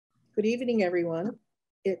Good evening, everyone.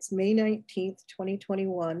 It's May 19th,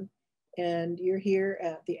 2021, and you're here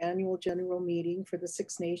at the annual general meeting for the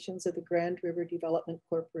Six Nations of the Grand River Development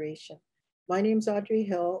Corporation. My name's Audrey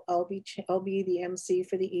Hill. I'll be the MC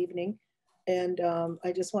for the evening, and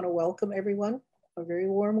I just want to welcome everyone, a very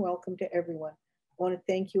warm welcome to everyone. I want to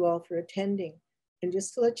thank you all for attending. And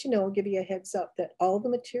just to let you know, give you a heads up that all the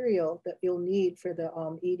material that you'll need for the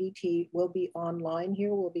EDT will be online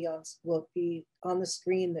here, will be on the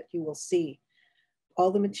screen that you will see.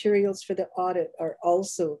 All the materials for the audit are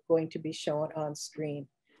also going to be shown on screen.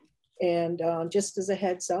 And just as a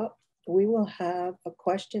heads up, we will have a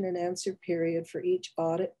question and answer period for each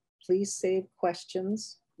audit. Please save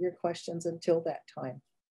your questions until that time.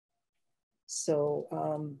 So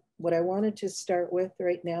what I wanted to start with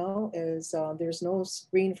right now is there's no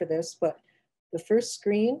screen for this, but the first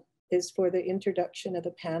screen is for the introduction of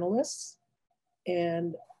the panelists.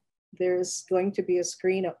 And there's going to be a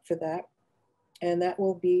screen up for that. And that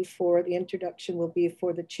will be for the introduction will be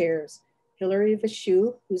for the chairs. Hilary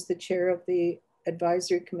Vachou, who's the chair of the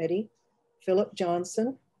advisory committee, Philip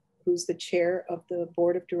Johnson, who's the chair of the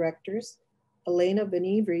board of directors, Elena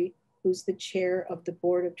Benivri, who's the chair of the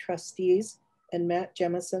board of trustees, and Matt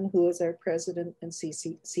Jemison, who is our president and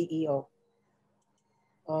CEO.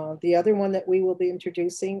 The other one that we will be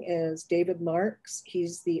introducing is David Marks.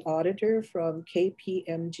 He's the auditor from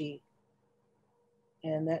KPMG.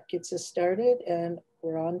 And that gets us started, and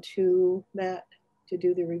we're on to Matt to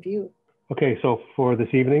do the review. Okay, so for this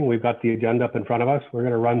evening, we've got the agenda up in front of us. We're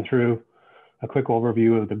going to run through a quick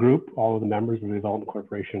overview of the group, all of the members of the Development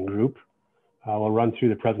Corporation group. We'll run through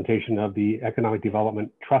the presentation of the Economic Development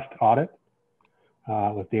Trust audit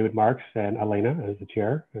with David Marks and Elena as the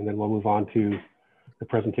chair, and then we'll move on to the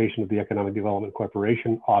presentation of the Economic Development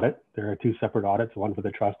Corporation audit. There are two separate audits, one for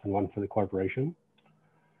the trust and one for the corporation.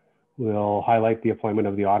 We'll highlight the appointment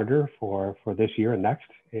of the auditor for this year and next,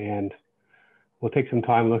 and we'll take some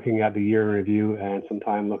time looking at the year in review and some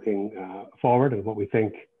time looking forward and what we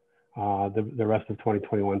think the rest of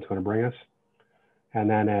 2021 is going to bring us. And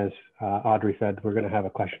then, as Audrey said, we're going to have a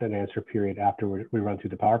question and answer period after we run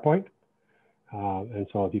through the PowerPoint. And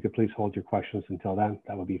so if you could please hold your questions until then,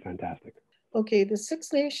 that would be fantastic. Okay, the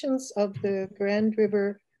Six Nations of the Grand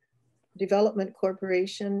River Development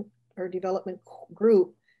Corporation or Development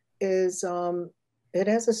Group is, it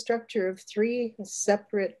has a structure of 3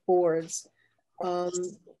 separate boards.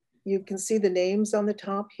 You can see the names on the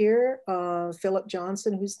top here. Philip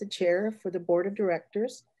Johnson, who's the chair for the board of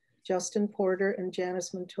directors, Justin Porter and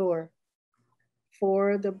Janice Montour.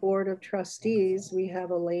 For the board of trustees, we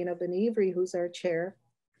have Elena Benivri, who's our chair,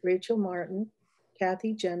 Rachel Martin,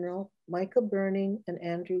 Kathy General, Michael Burning, and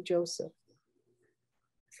Andrew Joseph.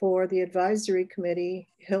 For the advisory committee,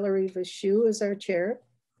 Hilary Vachou is our chair.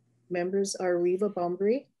 Members are Reva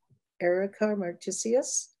Bumbry, Erica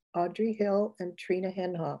Martisius, Audrey Hill, and Trina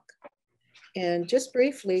Henhock. And just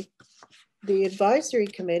briefly, the advisory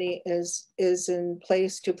committee is in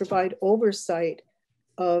place to provide oversight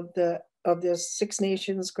of the Six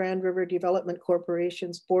Nations Grand River Development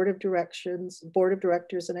Corporation's Board of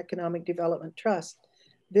Directors and Economic Development Trust.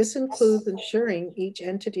 This includes ensuring each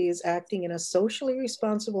entity is acting in a socially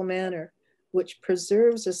responsible manner, which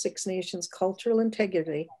preserves the Six Nations cultural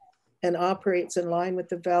integrity and operates in line with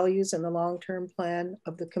the values and the long-term plan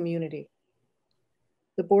of the community.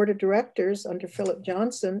 The board of directors under Philip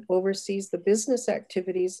Johnson oversees the business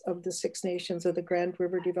activities of the Six Nations of the Grand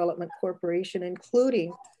River Development Corporation,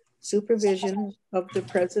 including supervision of the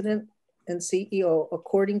president and CEO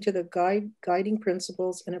according to the guiding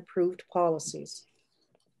principles and approved policies.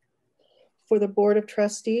 For the board of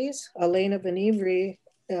trustees, Elena Benivri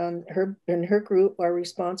and her group are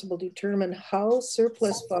responsible to determine how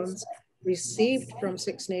surplus funds received from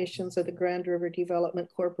Six Nations of the Grand River Development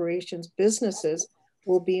Corporation's businesses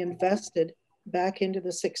will be invested back into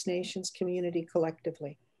the Six Nations community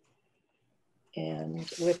collectively. And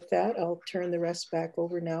with that, I'll turn the rest back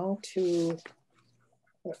over now to,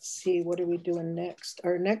 let's see, what are we doing next?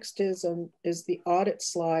 Our next is the audit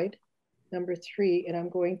slide, number 3, and I'm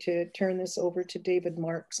going to turn this over to David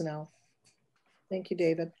Marks now. Thank you,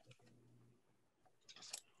 David.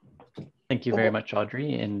 Thank you very much,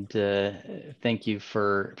 Audrey, and thank you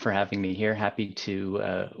for having me here. Happy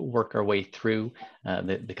to work our way through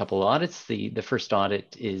the couple of audits. The first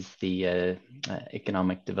audit is the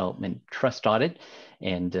Economic Development Trust audit,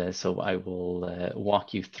 and so I will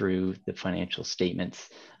walk you through the financial statements.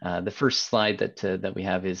 The first slide that we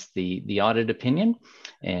have is the audit opinion,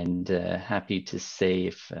 and happy to say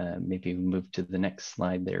if maybe we move to the next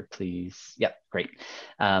slide there, please. Yeah, great.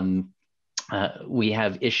 We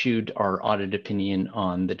have issued our audit opinion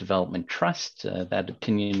on the Development Trust. That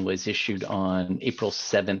opinion was issued on April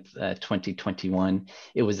 7th, 2021.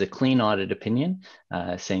 It was a clean audit opinion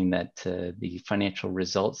saying that the financial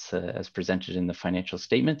results as presented in the financial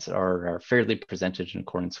statements are fairly presented in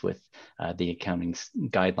accordance with the accounting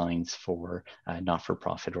guidelines for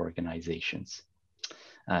not-for-profit organizations.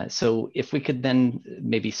 So if we could then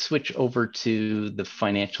maybe switch over to the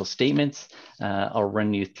financial statements, I'll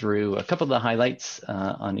run you through a couple of the highlights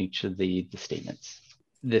on each of the statements.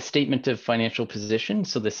 The statement of financial position.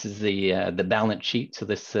 So this is the balance sheet. So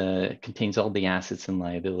this contains all the assets and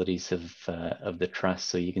liabilities of the trust.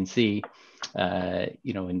 So you can see,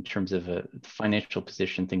 in terms of a financial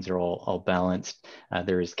position, things are all balanced.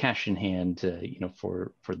 There is cash in hand,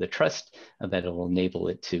 for the trust that will enable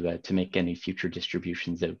it to make any future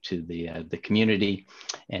distributions out to the community,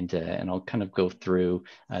 and I'll kind of go through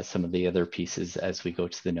some of the other pieces as we go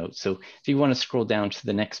to the notes. So if you want to scroll down to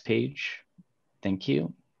the next page. Thank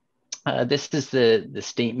you. This is the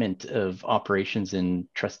statement of operations and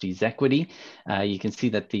trustees' equity. You can see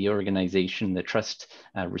that the organization, the trust,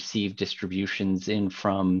 received distributions in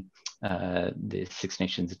from the Six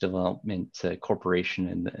Nations Development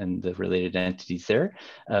Corporation and the related entities there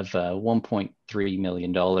of $1.3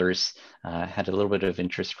 million, had a little bit of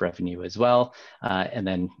interest revenue as well, and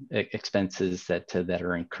then expenses that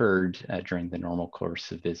are incurred during the normal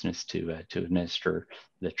course of business to administer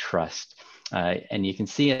the trust. And you can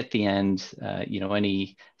see at the end,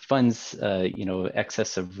 any funds,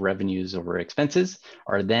 excess of revenues over expenses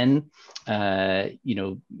are then,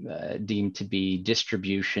 deemed to be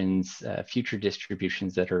distributions, future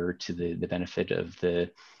distributions that are to the benefit of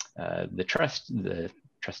the trust, the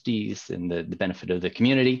trustees, and the benefit of the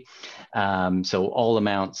community. So all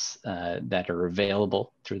amounts that are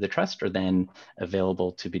available through the trust are then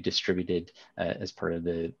available to be distributed as part of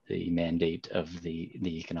the mandate of the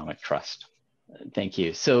economic trust. Thank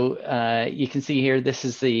you. So you can see here, this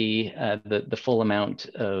is the full amount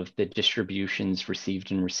of the distributions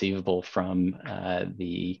received and receivable from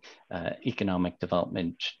the Economic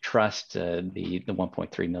Development Trust. The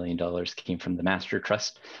 $1.3 million came from the Master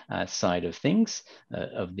Trust side of things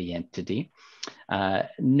of the entity.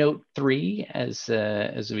 Note 3,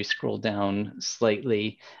 as we scroll down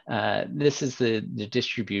slightly, this is the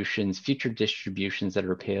distributions, future distributions that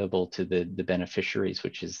are payable to the beneficiaries,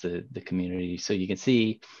 which is the community. So you can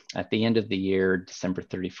see at the end of the year, December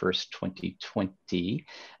 31st, 2020,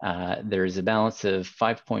 there is a balance of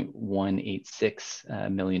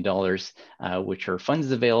 $5.186 million, which are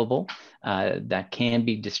funds available that can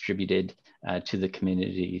be distributed to the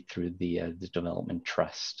community through the Development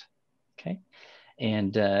Trust. Okay.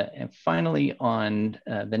 And finally, on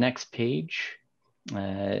the next page,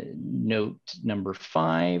 note number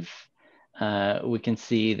 5, we can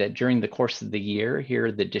see that during the course of the year, here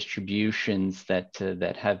are the distributions that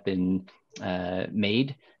have been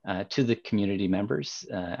made to the community members.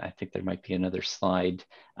 I think there might be another slide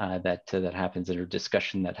that happens, or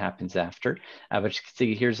discussion that happens after. But you can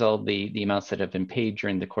see here's all the amounts that have been paid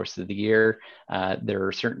during the course of the year. There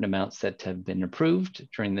are certain amounts that have been approved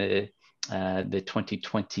during the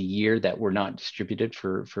 2020 year that were not distributed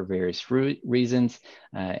for various reasons.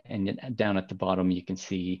 And down at the bottom, you can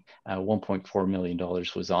see $1.4 million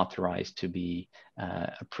was authorized to be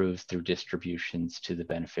approved through distributions to the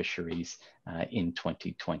beneficiaries in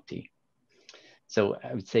 2020. So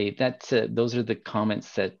I would say that those are the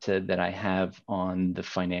comments that I have on the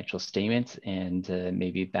financial statements, and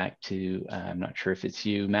maybe back to, I'm not sure if it's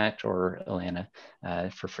you, Matt, or Alana,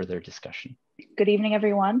 for further discussion. Good evening,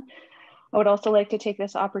 everyone. I would also like to take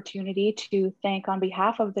this opportunity to thank, on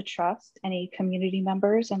behalf of the Trust, any community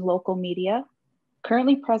members and local media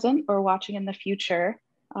currently present or watching in the future,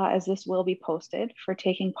 as this will be posted, for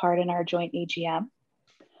taking part in our joint AGM.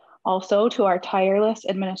 Also to our tireless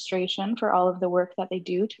administration for all of the work that they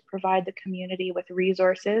do to provide the community with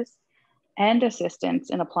resources and assistance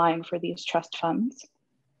in applying for these trust funds.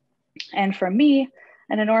 And from me,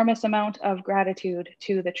 an enormous amount of gratitude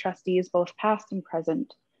to the trustees, both past and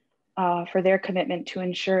present, for their commitment to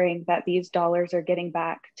ensuring that these dollars are getting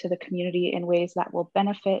back to the community in ways that will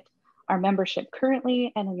benefit our membership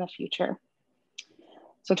currently and in the future.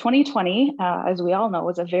 So 2020, as we all know,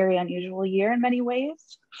 was a very unusual year in many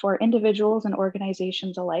ways for individuals and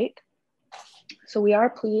organizations alike. So we are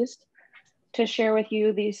pleased to share with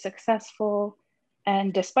you these successful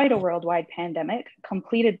and, despite a worldwide pandemic,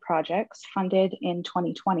 completed projects funded in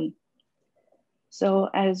 2020. So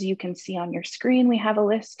as you can see on your screen, we have a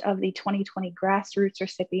list of the 2020 grassroots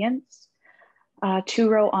recipients,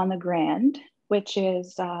 2-row on the Grand, which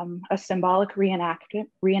is a symbolic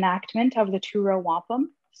reenactment of the 2-row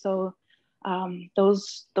wampum. So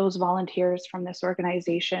Those volunteers from this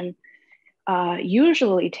organization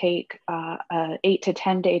usually take an 8 to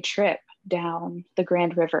 10 day trip down the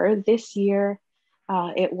Grand River. This year,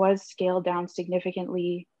 it was scaled down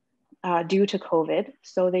significantly due to COVID.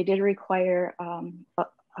 So they did require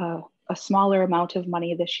a smaller amount of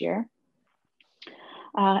money this year.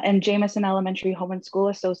 And Jameson Elementary Home and School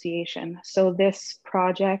Association. So this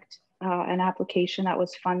project, an application that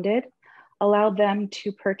was funded, allowed them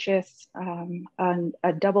to purchase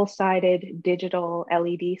a double-sided digital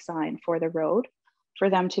LED sign for the road for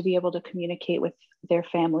them to be able to communicate with their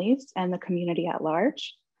families and the community at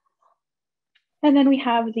large. And then we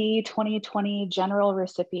have the 2020 general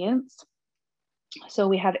recipients. So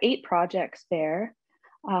we have 8 projects there.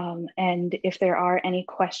 And if there are any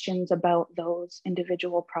questions about those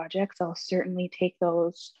individual projects, I'll certainly take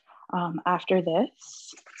those after this.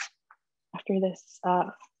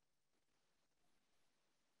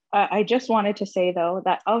 I just wanted to say though,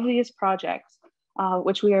 that of these projects,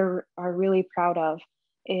 which we are really proud of,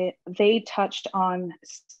 they touched on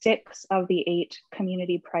 6 of the 8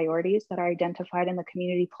 community priorities that are identified in the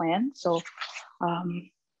community plan. So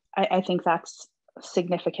I think that's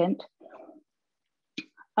significant.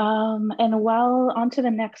 And while onto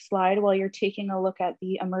the next slide, while you're taking a look at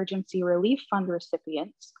the Emergency Relief Fund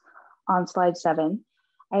recipients on slide 7,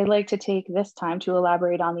 I'd like to take this time to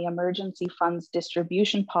elaborate on the emergency funds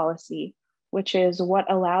distribution policy, which is what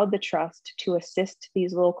allowed the trust to assist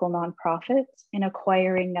these local nonprofits in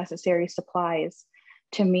acquiring necessary supplies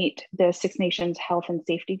to meet the Six Nations health and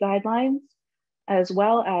safety guidelines, as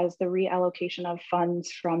well as the reallocation of funds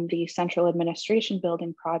from the Central Administration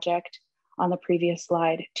Building project on the previous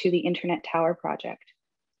slide to the Internet Tower project.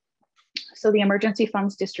 So the emergency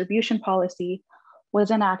funds distribution policy was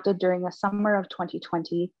enacted during the summer of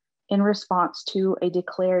 2020 in response to a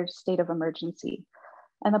declared state of emergency.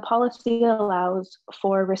 And the policy allows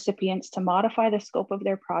for recipients to modify the scope of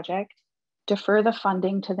their project, defer the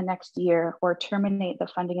funding to the next year, or terminate the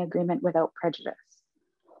funding agreement without prejudice.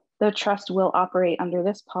 The trust will operate under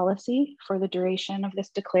this policy for the duration of this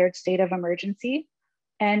declared state of emergency,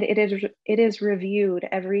 and it is reviewed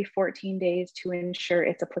every 14 days to ensure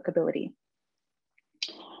its applicability.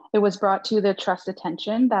 It was brought to the trust's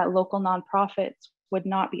attention that local nonprofits would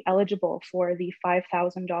not be eligible for the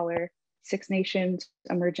 $5,000 Six Nations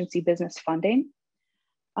emergency business funding.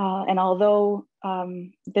 And although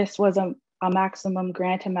this was a maximum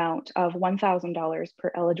grant amount of $1,000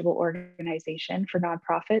 per eligible organization for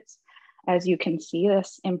nonprofits, as you can see,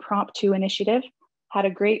 this impromptu initiative had a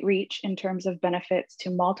great reach in terms of benefits to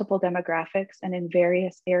multiple demographics and in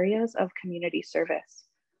various areas of community service.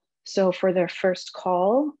 So for their first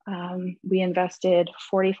call, we invested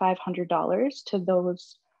 $4,500 to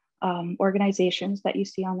those organizations that you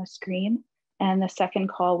see on the screen. And the second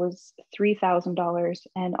call was $3,000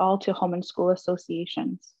 and all to home and school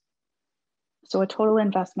associations. So a total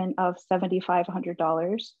investment of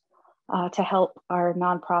 $7,500 to help our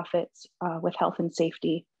nonprofits with health and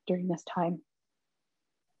safety during this time.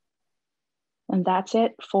 And that's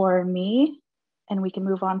it for me. And we can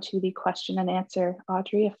move on to the question and answer,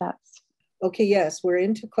 Audrey, if that's. Okay, yes, we're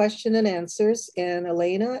into question and answers, and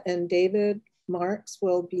Elena and David Marks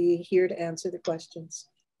will be here to answer the questions.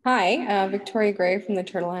 Hi, Victoria Gray from the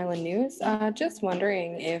Turtle Island News. Just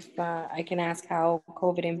wondering if I can ask how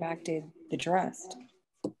COVID impacted the trust.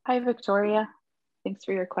 Hi, Victoria. Thanks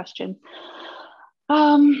for your question.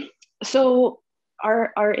 So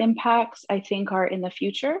our impacts, I think, are in the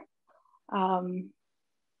future.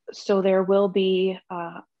 So there will be,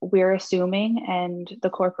 we're assuming, and the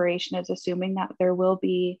corporation is assuming, that there will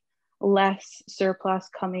be less surplus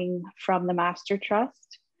coming from the master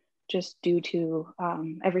trust, just due to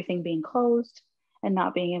everything being closed and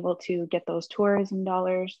not being able to get those tourism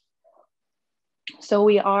dollars. So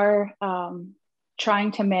we are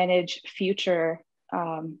trying to manage future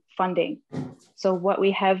funding. So what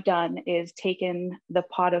we have done is taken the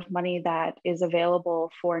pot of money that is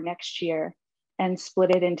available for next year and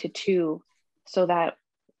split it into 2, so that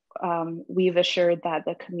we've assured that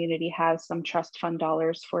the community has some trust fund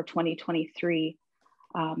dollars for 2023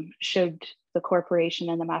 should the corporation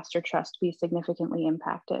and the master trust be significantly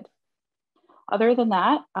impacted. Other than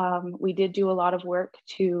that, we did do a lot of work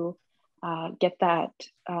to get that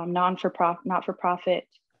not-for-profit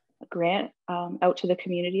grant out to the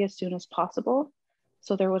community as soon as possible.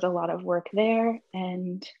 So there was a lot of work there,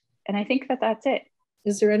 and I think that that's it.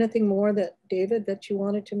 Is there anything more that, David, that you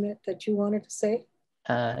wanted to say?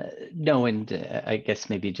 No, and I guess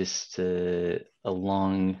maybe just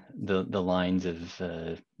along the lines of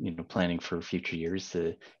planning for future years,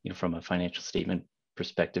 from a financial statement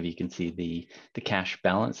perspective, you can see the cash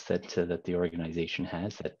balance that the organization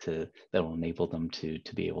has that will enable them to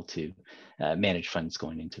be able to manage funds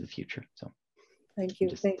going into the future. So thank you.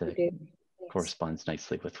 Just, Thank you, David. corresponds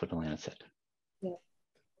nicely with what Alana said. Yeah.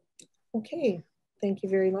 Okay. Thank you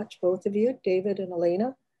very much, both of you, David and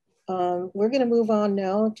Elena. We're going to move on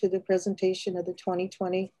now to the presentation of the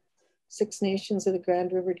 2020 Six Nations of the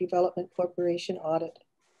Grand River Development Corporation audit.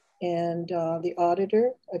 And the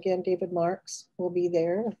auditor, again, David Marks, will be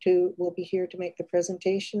here to make the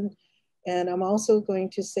presentation. And I'm also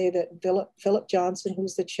going to say that Philip Johnson,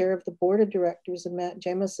 who's the chair of the board of directors, and Matt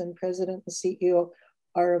Jemison, president and CEO,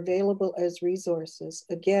 are available as resources.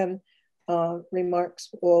 Again,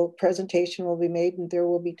 presentation will be made and there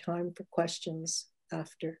will be time for questions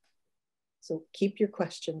after. So keep your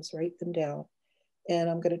questions, write them down. And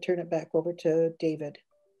I'm going to turn it back over to David.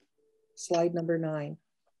 Slide number 9.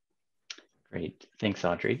 Great, thanks,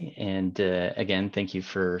 Audrey. And again, thank you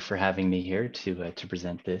for having me here to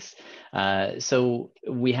present this. So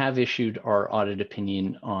we have issued our audit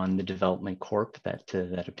opinion on the Development Corp.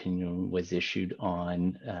 That opinion was issued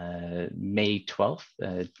on May 12th,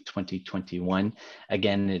 2021.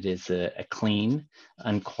 Again, it is a clean,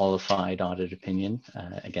 unqualified audit opinion.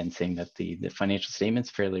 Again, saying that the financial statements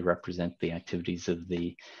fairly represent the activities of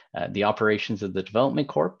the operations of the Development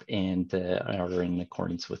Corp and are in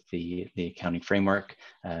accordance with the accounting framework,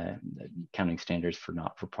 accounting standards for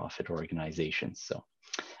not-for-profit organizations. So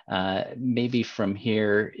maybe from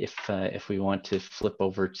here, if we want to flip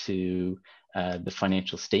over to the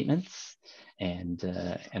financial statements, and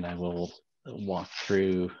I will walk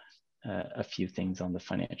through a few things on the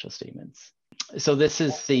financial statements. So this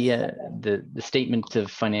is the statement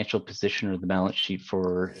of financial position, or the balance sheet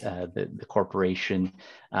for the corporation.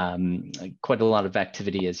 Quite a lot of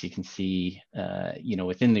activity, as you can see,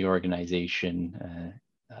 within the organization.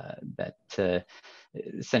 That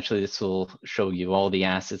essentially this will show you all the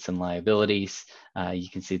assets and liabilities. You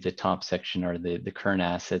can see the top section are the current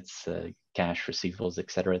assets, cash, receivables, et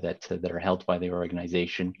cetera, that are held by the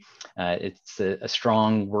organization. It's a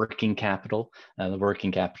strong working capital. The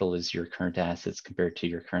working capital is your current assets compared to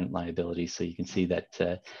your current liabilities. So you can see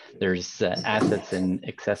that there's assets in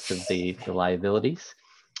excess of the liabilities.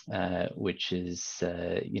 Which is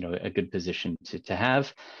a good position to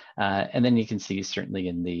have, and then you can see certainly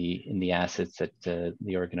in the assets that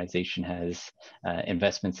the organization has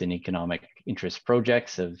investments in economic interest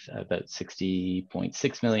projects of about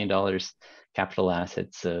 $60.6 million, capital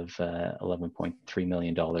assets of $11.3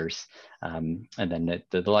 million, and then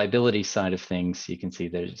the liability side of things, you can see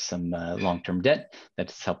there's some long-term debt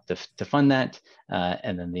that's helped to fund that,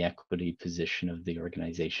 and then the equity position of the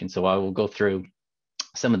organization. So I will go through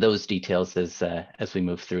some of those details as we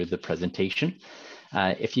move through the presentation.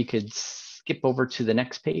 If you could skip over to the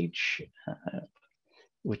next page,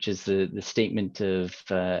 which is the statement of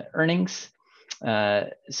earnings.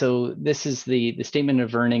 So this is the statement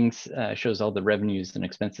of earnings, shows all the revenues and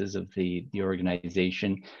expenses of the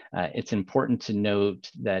organization. It's important to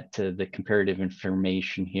note that the comparative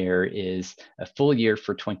information here is a full year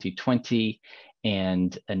for 2020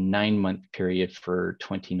 and a 9-month period for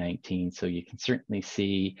 2019. So you can certainly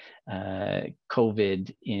see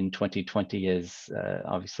COVID in 2020 has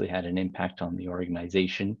obviously had an impact on the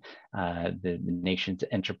organization. The nation's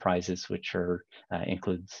enterprises, which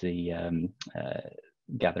includes the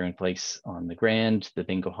gathering place on the Grand, the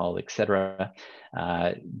bingo hall, etc.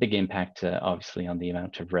 Big impact, obviously, on the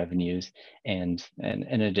amount of revenues, and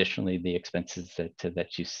additionally the expenses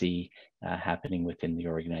that you see happening within the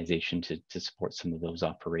organization to support some of those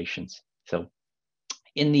operations. So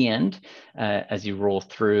in the end, as you roll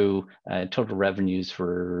through, total revenues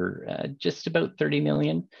were just about 30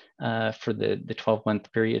 million for the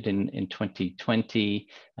 12-month period in 2020,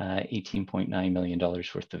 $18.9 million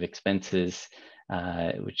worth of expenses,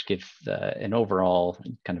 which give an overall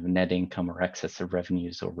kind of net income or excess of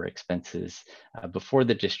revenues over expenses before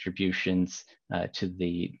the distributions to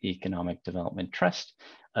the Economic Development Trust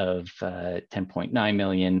of 10.9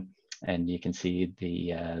 million. And you can see the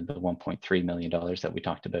 $1.3 million that we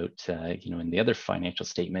talked about, in the other financial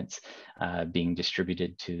statements being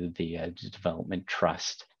distributed to the Development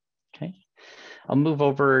Trust. Okay, I'll move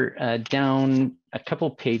over down a couple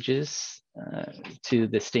pages to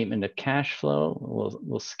the statement of cash flow.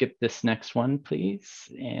 We'll skip this next one, please.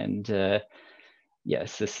 And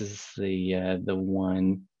yes, this is the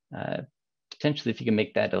one. Potentially, if you can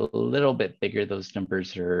make that a little bit bigger, those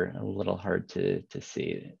numbers are a little hard to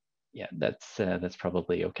see. Yeah, that's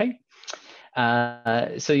probably okay.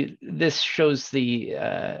 So this shows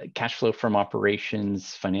the cash flow from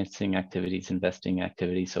operations, financing activities, investing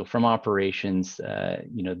activities. So from operations,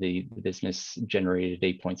 the business generated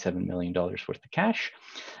 $8.7 million worth of cash.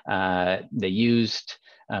 They used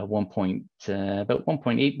about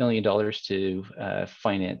 $1.8 million to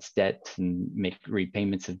finance debt and make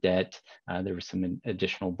repayments of debt. There was some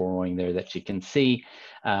additional borrowing there that you can see.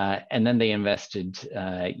 And then they invested,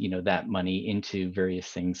 that money into various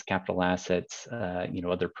things, capital assets,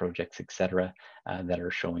 other projects, et cetera, that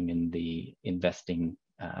are showing in the investing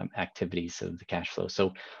activities of the cash flow.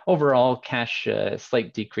 So overall, cash,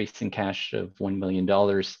 slight decrease in cash of $1 million,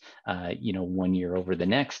 1 year over the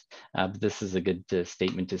next. But this is a good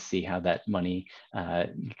statement to see how that money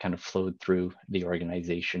kind of flowed through the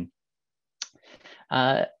organization.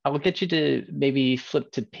 I will get you to maybe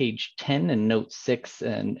flip to page 10 and note 6.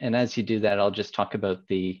 And as you do that, I'll just talk about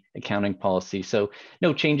the accounting policy. So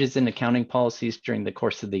no changes in accounting policies during the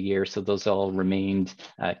course of the year. So those all remained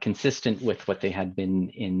consistent with what they had been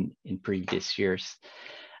in previous years.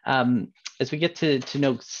 As we get to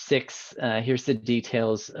note 6, here's the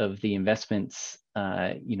details of the investments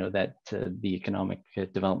that the Economic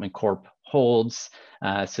Development Corp holds.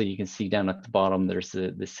 So you can see down at the bottom, there's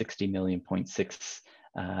the $60.6 million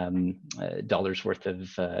dollars worth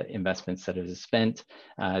of investments that is spent.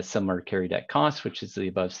 Some are carried at cost, which is the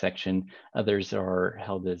above section. Others are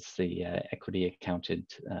held as the equity accounted,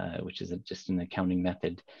 which is just an accounting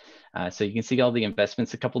method. So you can see all the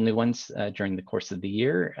investments, a couple new ones during the course of the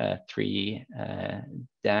year, 3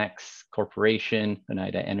 Dax Corporation,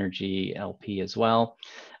 Oneida Energy LP as well.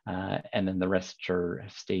 And then the rest have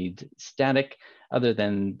stayed static, other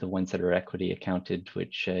than the ones that are equity accounted,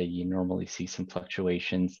 which you normally see some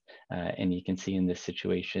fluctuations. And you can see in this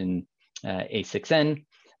situation, A6N,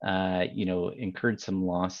 incurred some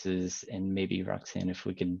losses. And maybe Roxanne, if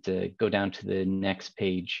we could go down to the next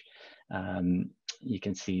page, you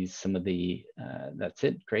can see some of the, that's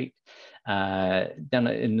it, great. Down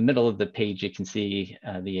in the middle of the page, you can see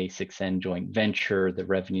the A6N joint venture, the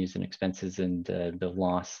revenues and expenses, and the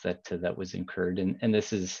loss that was incurred. And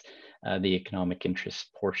this is the economic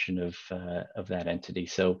interest portion of that entity.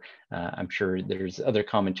 So I'm sure there's other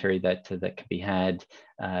commentary that can be had,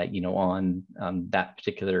 on that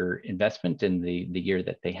particular investment in the year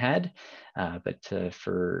that they had. But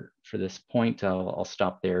for this point, I'll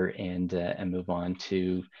stop there and move on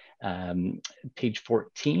to page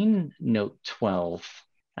 14, note 12.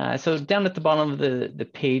 So down at the bottom of the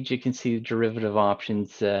page, you can see derivative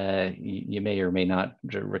options. You may or may not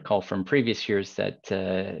recall from previous years that,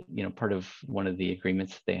 part of one of the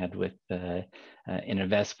agreements that they had with an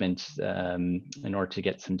investment, in order to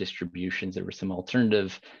get some distributions, there were some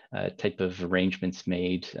alternative type of arrangements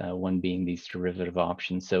made, one being these derivative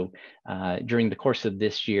options. So during the course of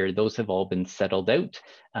this year, those have all been settled out,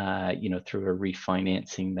 through a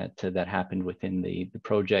refinancing that happened within the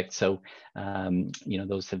project. So,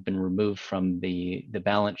 those have been removed from the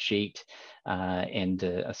balance sheet, and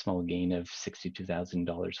a small gain of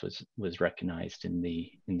 $62,000 was recognized in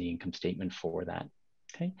the income statement for that.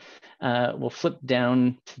 Okay, we'll flip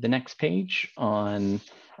down to the next page on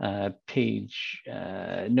page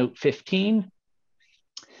note 15.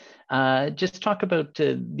 Just talk about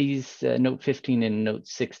these note 15 and note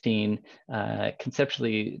 16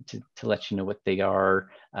 conceptually to let you know what they are.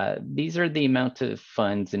 These are the amount of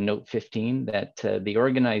funds in note 15 that the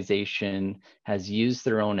organization has used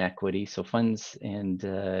their own equity, so funds and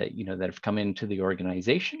that have come into the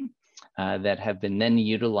organization that have been then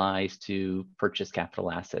utilized to purchase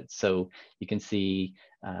capital assets. So you can see,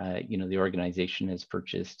 the organization has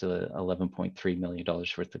purchased $11.3 million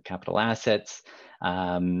worth of capital assets.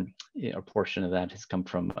 A portion of that has come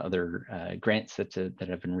from other grants that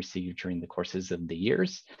have been received during the courses of the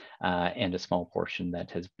years, and a small portion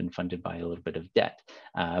that has been funded by a little bit of debt.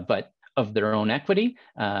 But of their own equity,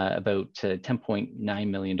 about $10.9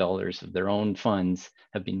 million of their own funds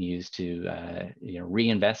have been used to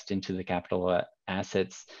reinvest into the capital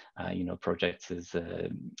assets, projects as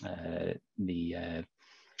the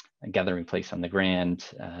Gathering Place on the Grand,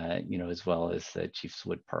 as well as Chiefs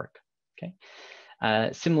Wood Park. Okay.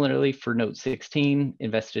 Similarly, for note 16,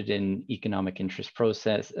 invested in economic interest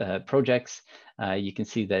projects, you can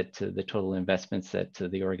see that the total investments that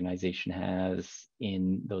the organization has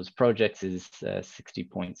in those projects is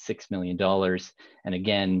 $60.6 million. And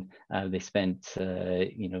again, they spent,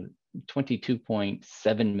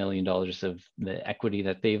 $22.7 million of the equity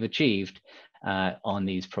that they've achieved on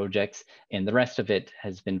these projects, and the rest of it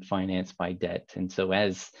has been financed by debt. And so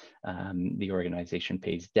as the organization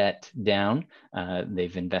pays debt down,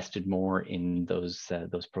 they've invested more in those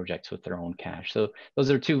projects with their own cash. So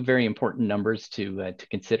those are two very important numbers to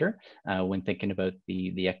consider when thinking about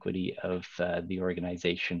the equity of the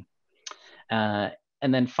organization. And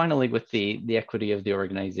then finally, with the equity of the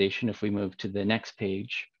organization, if we move to the next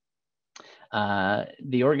page,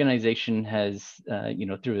 the organization has,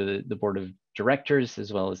 through the board of directors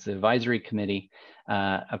as well as the advisory committee,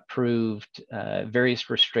 approved various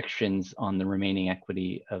restrictions on the remaining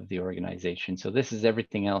equity of the organization. So this is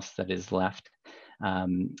everything else that is left,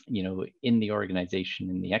 in the organization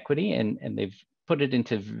in the equity, and they've put it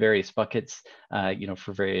into various buckets,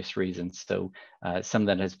 for various reasons. So some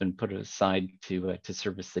that has been put aside to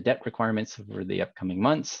service the debt requirements over the upcoming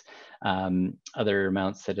months. Other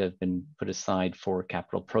amounts that have been put aside for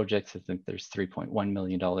capital projects. I think there's $3.1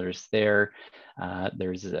 million there.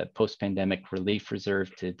 There's a post-pandemic relief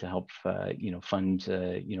reserve to help, fund,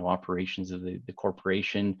 operations of the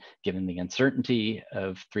corporation, given the uncertainty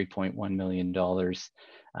of $3.1 million.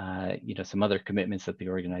 Some other commitments that the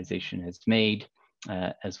organization has made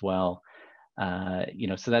as well.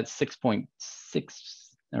 So that's 6.6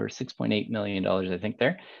 or $6.8 million, I think,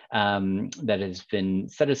 there, that has been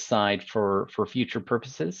set aside for future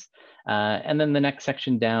purposes. And then the next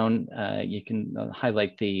section down, you can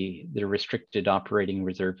highlight the restricted operating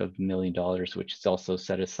reserve of $1 million, which is also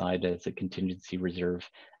set aside as a contingency reserve,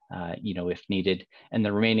 if needed. And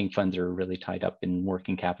the remaining funds are really tied up in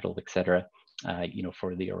working capital, et cetera,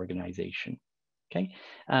 for the organization. Okay,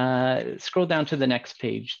 scroll down to the next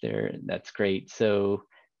page there. That's great. So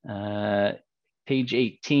page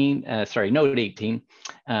 18, note 18,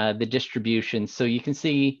 the distribution. So you can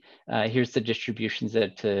see here's the distributions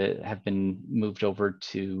that have been moved over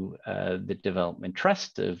to the Development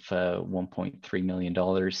Trust of $1.3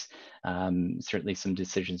 million. Certainly some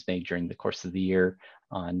decisions made during the course of the year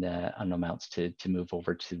on amounts to move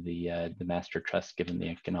over to the Master Trust, given the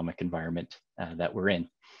economic environment that we're in.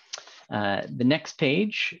 The next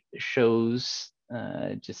page shows,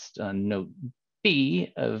 just on note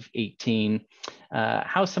B of 18,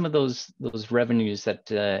 how some of those revenues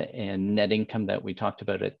that and net income that we talked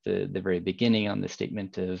about at the very beginning on the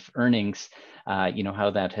statement of earnings,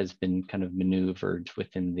 how that has been kind of maneuvered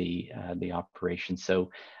within the operation. So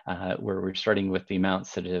where we're starting with the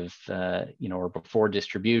amounts that have, or before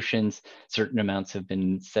distributions, certain amounts have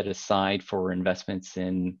been set aside for investments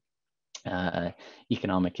in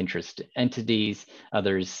economic interest entities,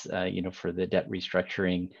 others, for the debt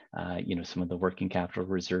restructuring, some of the working capital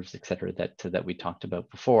reserves, et cetera, that we talked about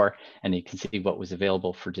before. And you can see what was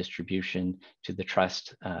available for distribution to the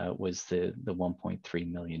trust was the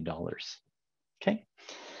 $1.3 million. Okay,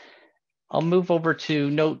 I'll move over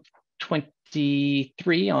to note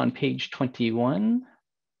 23 on page 21.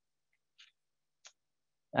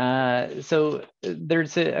 So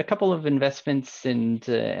there's a couple of investments and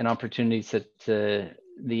opportunities that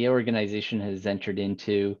the organization has entered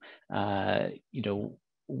into.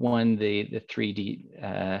 One, the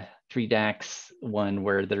 3DAX one,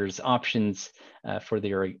 where there's options for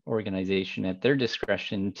the organization at their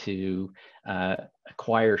discretion to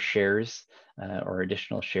acquire shares or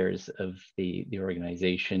additional shares of the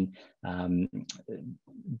organization.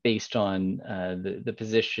 Based on the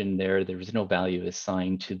position there was no value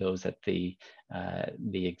assigned to those at the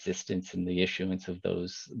existence and the issuance of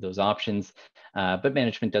those options. But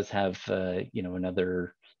management does have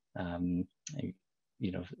another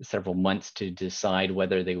several months to decide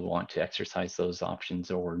whether they want to exercise those options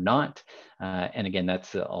or not. And again,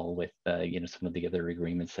 that's all with some of the other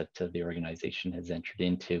agreements that the organization has entered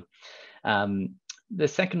into. The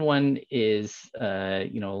second one is a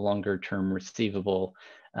longer term receivable,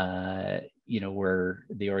 where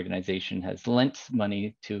the organization has lent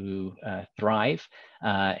money to Thrive,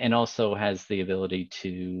 and also has the ability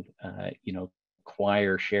to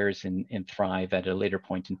acquire shares in Thrive at a later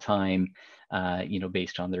point in time,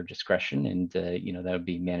 based on their discretion. And, that would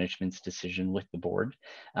be management's decision with the board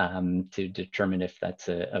to determine if that's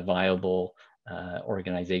a viable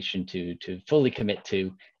organization to fully commit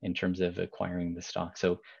to in terms of acquiring the stock.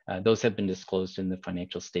 So those have been disclosed in the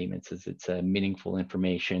financial statements, as it's meaningful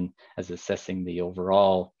information as assessing the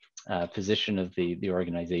overall position of the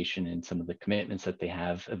organization and some of the commitments that they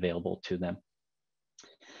have available to them.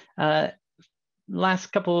 Last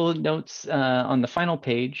couple of notes on the final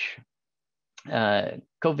page.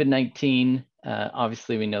 COVID-19,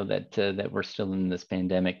 obviously we know that we're still in this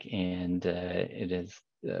pandemic, and it has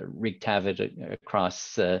wreaked havoc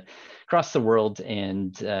across the world.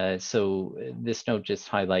 And so this note just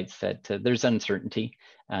highlights that there's uncertainty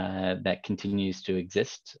that continues to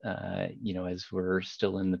exist, as we're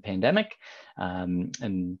still in the pandemic.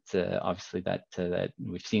 And obviously that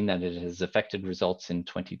we've seen that it has affected results in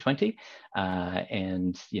 2020.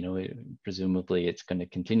 And, presumably it's going to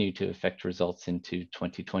continue to affect results into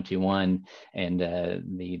 2021. And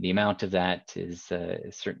the amount of that is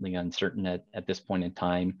certainly uncertain at this point in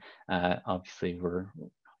time. Obviously we're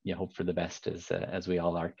hope for the best as we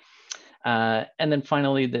all are. And then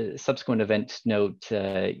finally, the subsequent event note,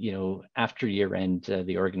 after year end,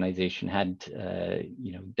 the organization had,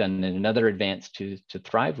 done another advance to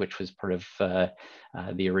Thrive, which was part of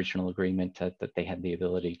the original agreement that they had the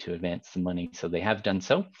ability to advance the money. So they have done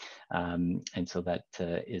so. And so that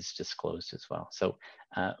is disclosed as well. So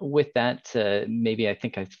with that, maybe I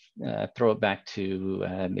think I throw it back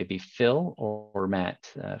to maybe Phil or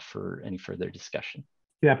Matt for any further discussion.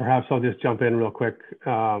 Yeah, perhaps I'll just jump in real quick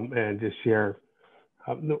and just share.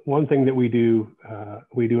 One thing that we do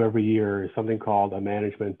every year is something called a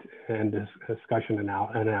management and discussion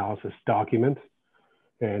analysis document.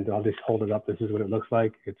 And I'll just hold it up. This is what it looks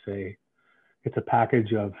like. It's a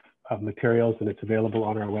package of materials, and it's available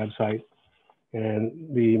on our website.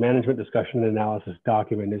 And the management discussion and analysis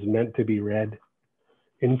document is meant to be read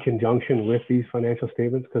in conjunction with these financial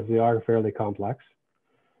statements because they are fairly complex.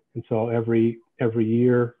 And so every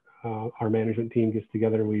year, our management team gets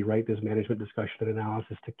together and we write this management discussion and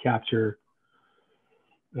analysis to capture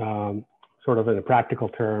sort of in practical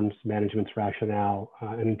terms, management's rationale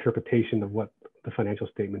and interpretation of what the financial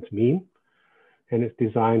statements mean. And it's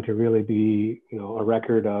designed to really be, a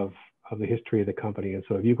record of the history of the company. And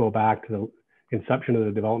so if you go back to the inception of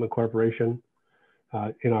the Development Corporation,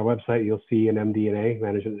 in our website, you'll see an MD&A,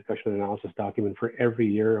 management discussion and analysis document for every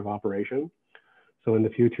year of operation. So in the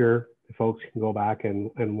future, folks can go back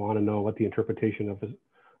and want to know what the interpretation of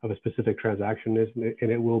a specific transaction is,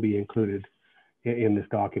 and it will be included in this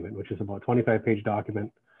document, which is about a 25-page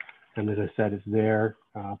document. And as I said, it's there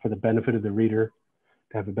for the benefit of the reader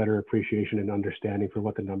to have a better appreciation and understanding for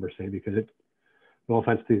what the numbers say, because no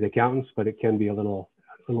offense to the accountants, but it can be a little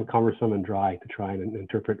cumbersome and dry to try and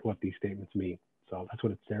interpret what these statements mean. So that's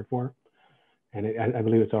what it's there for. And I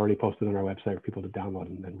believe it's already posted on our website for people to download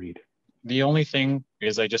and then read. The only thing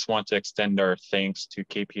is I just want to extend our thanks to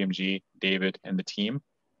KPMG, David, and the team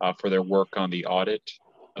for their work on the audit.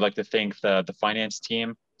 I'd like to thank the finance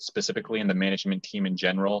team, specifically, and the management team in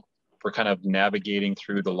general, for kind of navigating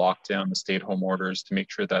through the lockdown, the stay-at-home orders, to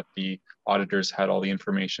make sure that the auditors had all the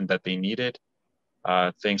information that they needed.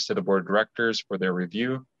 Thanks to the board of directors for their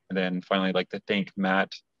review. And then finally, I'd like to thank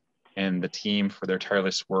Matt and the team for their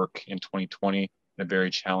tireless work in 2020, a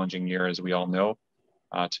very challenging year, as we all know.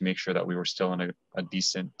 To make sure that we were still in a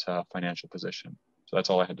decent financial position. So that's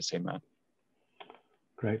all I had to say, Matt.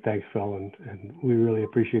 Great, thanks, Phil. And we really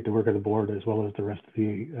appreciate the work of the board as well as the rest of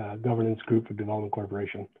the governance group of Development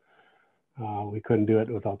Corporation. We couldn't do it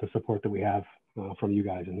without the support that we have from you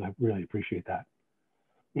guys, and I really appreciate that.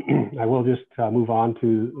 I will just move on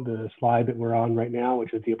to the slide that we're on right now,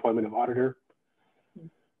 which is the appointment of auditor.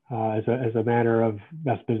 As a matter of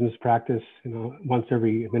best business practice, once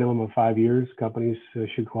every minimum of 5 years, companies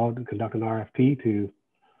should go out and conduct an RFP to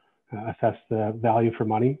assess the value for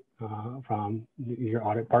money from your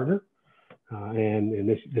audit partner. And in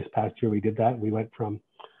this past year, we did that. We went from,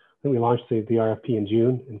 I think we launched the RFP in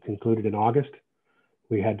June and concluded in August.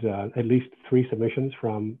 We had at least 3 submissions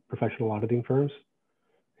from professional auditing firms,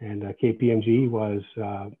 and KPMG was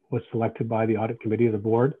selected by the audit committee of the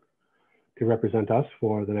board to represent us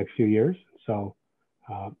for the next few years. So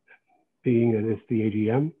being that it's the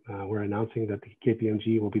AGM, we're announcing that the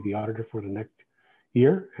KPMG will be the auditor for the next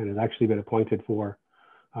year, and has actually been appointed for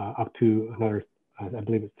up to another, I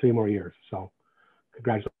believe it's 3 more years. So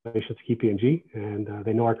congratulations to KPMG, and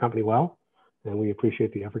they know our company well, and we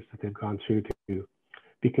appreciate the efforts that they've gone through to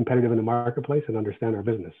be competitive in the marketplace and understand our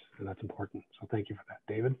business, and that's important. So thank you for that,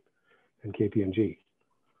 David and KPMG.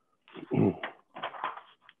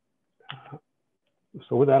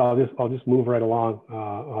 So with that, I'll just move right along,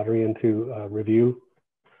 Audrey, into a review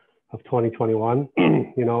of 2021.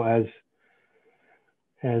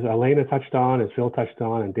 As Elena touched on, as Phil touched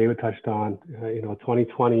on, and David touched on,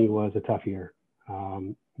 2020 was a tough year,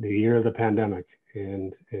 the year of the pandemic,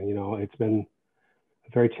 and it's been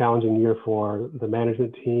a very challenging year for the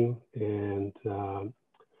management team and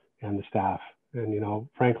the staff. And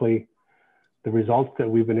frankly, the results that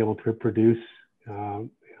we've been able to produce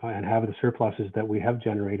and have the surpluses that we have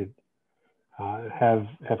generated have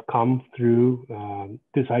come through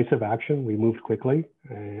decisive action. We moved quickly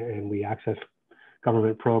and we accessed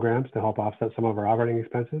government programs to help offset some of our operating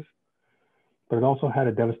expenses. But it also had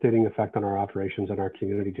a devastating effect on our operations and our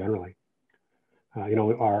community generally. You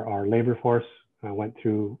know, our labor force went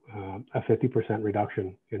through a 50%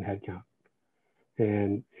 reduction in headcount.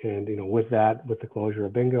 And you know, with that, with the closure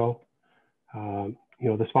of bingo, you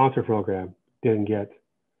know, the sponsor program didn't get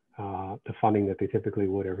the funding that they typically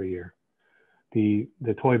would every year. The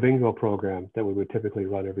toy bingo program that we would typically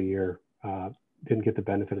run every year didn't get the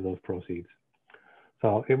benefit of those proceeds.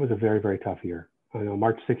 So it was a very, very tough year. You know,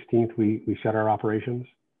 March 16th, we shut our operations,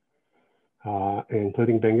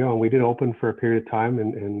 including bingo, and we did open for a period of time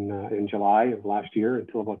in July of last year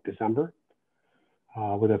until about December,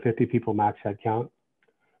 with a 50 people max headcount.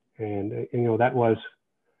 And you know, that was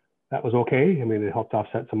okay. I mean, it helped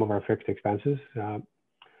offset some of our fixed expenses.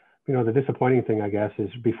 You know, the disappointing thing, I guess, is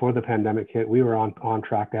before the pandemic hit, we were on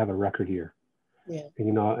track to have a record year. Yeah. And,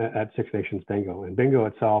 you know, at Six Nations Bingo, and bingo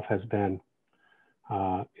itself has been,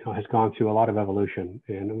 you know, has gone through a lot of evolution,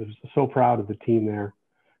 and I was so proud of the team there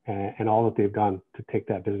and all that they've done to take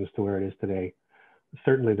that business to where it is today.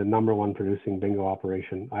 Certainly the #1 producing bingo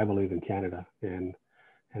operation, I believe, in Canada, and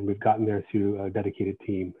we've gotten there through a dedicated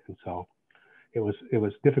team. And so it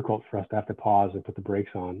was difficult for us to have to pause and put the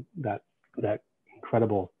brakes on that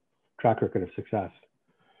incredible track record of success.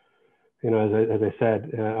 You know, as I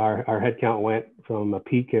said, our headcount went from a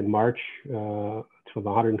peak in March from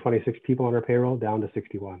 126 people on our payroll down to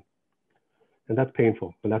 61. And that's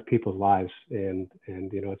painful, and that's people's lives. And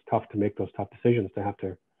you know, it's tough to make those tough decisions, to have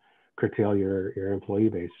to curtail your employee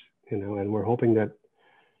base, you know, and we're hoping that,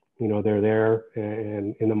 you know, they're there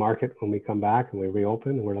and in the market when we come back and we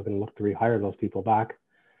reopen, and we're going to look to rehire those people back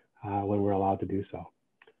when we're allowed to do so.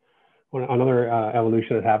 Another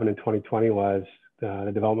evolution that happened in 2020 was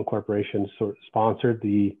the Development Corporation sponsored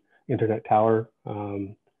the internet tower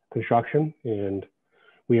construction, and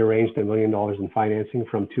we arranged $1 million in financing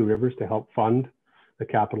from Two Rivers to help fund the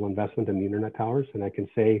capital investment in the internet towers. And I can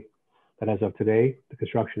say that as of today, the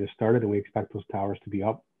construction has started, and we expect those towers to be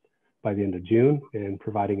up by the end of June and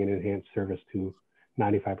providing an enhanced service to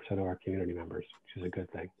 95% of our community members, which is a good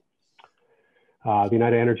thing. The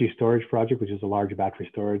United Energy Storage Project, which is a large battery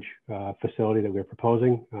storage facility that we're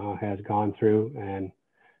proposing, has gone through and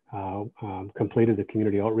completed the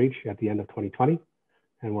community outreach at the end of 2020.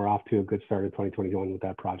 And we're off to a good start in 2021 with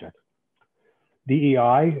that project.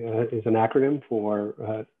 DEI is an acronym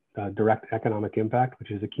for Direct Economic Impact,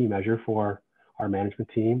 which is a key measure for our management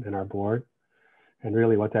team and our board. And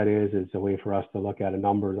really what that is a way for us to look at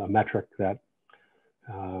a metric that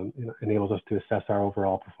you know, enables us to assess our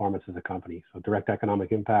overall performance as a company. So direct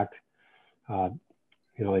economic impact, you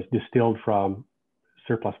know, is distilled from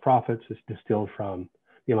surplus profits. It's distilled from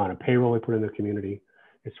the amount of payroll we put in the community.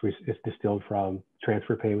 It's distilled from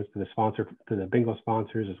transfer payments to the bingo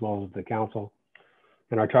sponsors, as well as the council.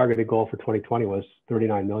 And our targeted goal for 2020 was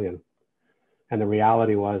 39 million. And the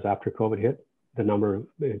reality was, after COVID hit, the number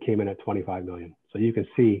came in at 25 million. So you can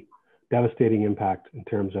see devastating impact in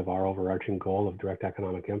terms of our overarching goal of direct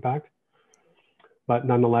economic impact. But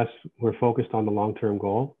nonetheless, we're focused on the long-term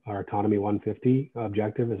goal, our Autonomy 150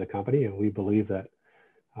 objective as a company. And we believe that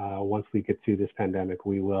once we get through this pandemic,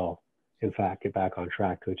 we will, in fact, get back on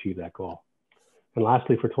track to achieve that goal. And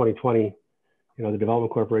lastly, for 2020, you know, the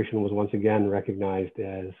Development Corporation was once again recognized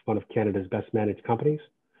as one of Canada's best managed companies.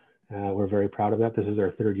 We're very proud of that. This is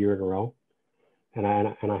our 3rd year in a row. And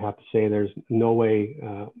I have to say, there's no way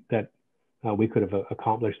that we could have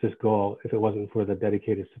accomplished this goal if it wasn't for the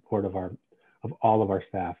dedicated support of all of our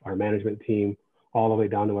staff, our management team, all the way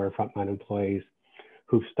down to our frontline employees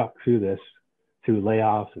who've stuck through this, through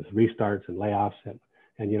layoffs and restarts and layoffs.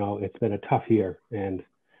 And you know, it's been a tough year, and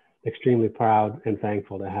extremely proud and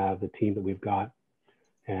thankful to have the team that we've got.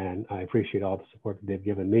 And I appreciate all the support that they've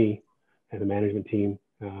given me and the management team.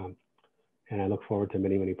 And I look forward to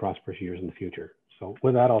many, many prosperous years in the future. So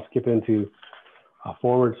with that, I'll skip into a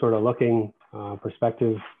forward sort of looking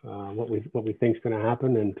perspective, what we think is going to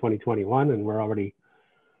happen in 2021. And we're already,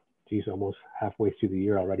 geez, almost halfway through the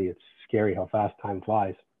year already. It's scary how fast time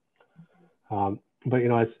flies. But, you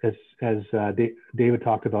know, as David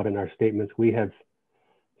talked about in our statements, we have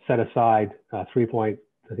set aside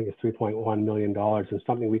 $3.1 million in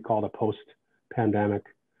something we call the post-pandemic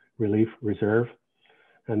relief reserve.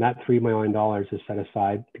 And that $3 million is set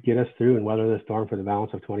aside to get us through and weather the storm for the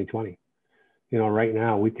balance of 2020. You know, right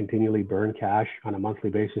now we continually burn cash on a monthly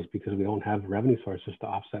basis because we don't have revenue sources to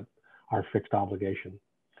offset our fixed obligation.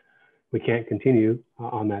 We can't continue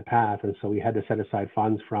on that path. And so we had to set aside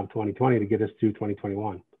funds from 2020 to get us through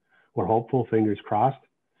 2021. We're hopeful, fingers crossed,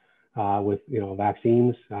 with, you know,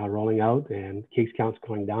 vaccines rolling out and case counts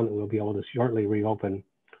going down, that we'll be able to shortly reopen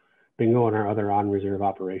bingo and our other on-reserve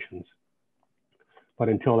operations. But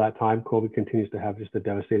until that time, COVID continues to have just a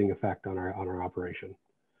devastating effect on our operation.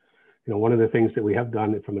 You know, one of the things that we have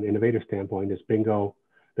done from an innovative standpoint is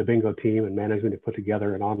the bingo team and management have put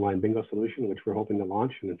together an online bingo solution, which we're hoping to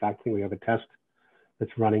launch. And in fact, I think we have a test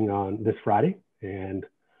that's running on this Friday, and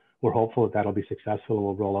we're hopeful that that'll be successful and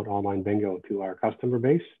we'll roll out online bingo to our customer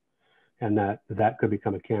base, and that could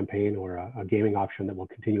become a campaign or a gaming option that will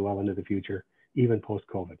continue well into the future, even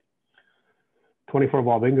post-COVID.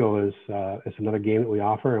 24-ball bingo is another game that we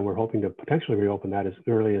offer, and we're hoping to potentially reopen that as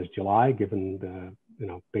early as July, given the, you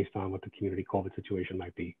know, based on what the community COVID situation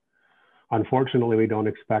might be. Unfortunately, we don't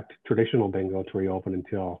expect traditional bingo to reopen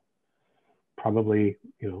until probably,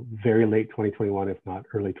 you know, very late 2021, if not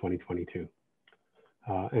early 2022.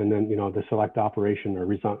 And then, you know, the select operation or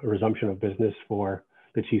resumption of business for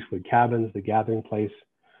the Chiefswood Cabins, the Gathering Place,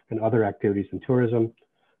 and other activities in tourism.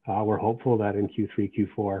 We're hopeful that in Q3,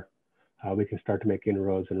 Q4, we can start to make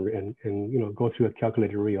inroads and you know, go through a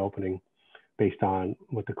calculated reopening based on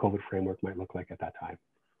what the COVID framework might look like at that time.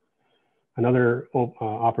 Another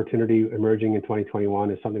opportunity emerging in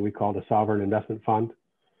 2021 is something we call the Sovereign Investment Fund,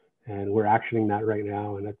 and we're actioning that right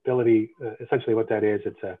now. And ability, essentially what that is,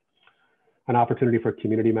 it's an opportunity for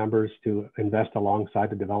community members to invest alongside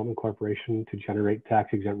the development corporation to generate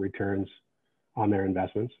tax-exempt returns on their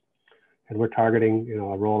investments. And we're targeting, you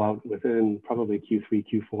know, a rollout within probably Q3,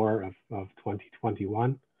 Q4 of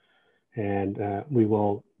 2021. And we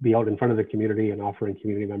will be out in front of the community and offering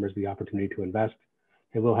community members the opportunity to invest.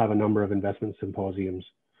 And we'll have a number of investment symposiums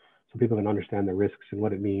so people can understand the risks and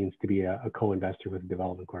what it means to be a co-investor with a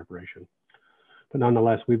development corporation. But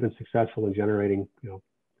nonetheless, we've been successful in generating, you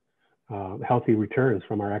know, healthy returns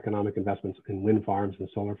from our economic investments in wind farms and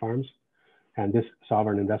solar farms. And this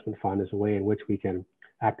Sovereign Investment Fund is a way in which we can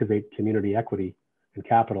activate community equity and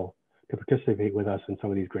capital to participate with us in some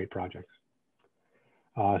of these great projects.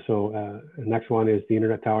 The next one is the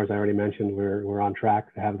internet towers. I already mentioned we're on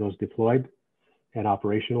track to have those deployed and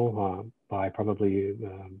operational by probably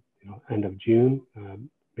you know, end of June,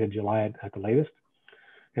 mid-July at the latest.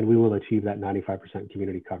 And we will achieve that 95%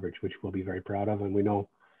 community coverage, which we'll be very proud of. And we know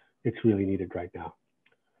it's really needed right now.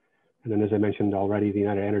 And then, as I mentioned already, the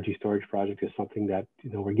United Energy Storage Project is something that,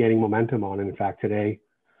 you know, we're gaining momentum on. And in fact, today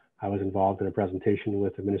I was involved in a presentation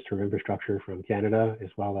with the Minister of Infrastructure from Canada, as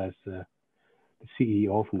well as the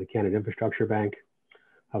CEO from the Canada Infrastructure Bank,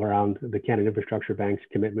 around the Canada Infrastructure Bank's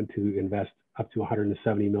commitment to invest up to $170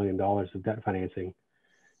 million of debt financing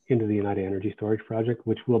into the United Energy Storage Project,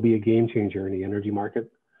 which will be a game changer in the energy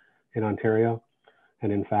market in Ontario.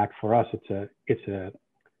 And in fact, for us,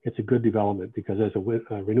 it's a good development, because as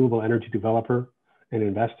a renewable energy developer and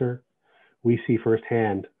investor, we see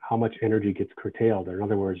firsthand how much energy gets curtailed, or in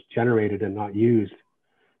other words, generated and not used,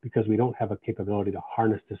 because we don't have a capability to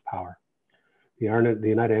harness this power. The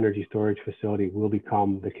United Energy Storage Facility will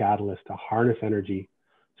become the catalyst to harness energy,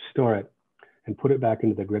 store it, and put it back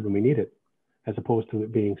into the grid when we need it, as opposed to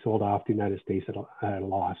it being sold off to the United States at a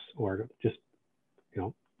loss, or just, you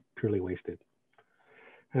know, purely wasted.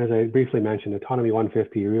 And as I briefly mentioned, Autonomy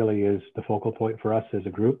 150 really is the focal point for us as a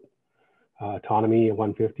group. Autonomy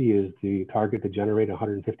 150 is the target to generate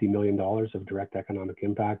 $150 million of direct economic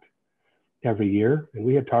impact every year. And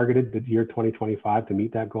we had targeted the year 2025 to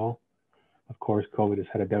meet that goal. Of course, COVID has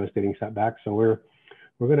had a devastating setback. So we're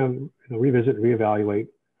going to revisit, reevaluate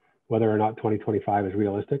whether or not 2025 is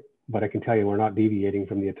realistic. But I can tell you, we're not deviating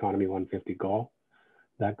from the Autonomy 150 goal.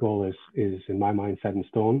 That goal is in my mind set in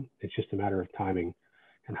stone. It's just a matter of timing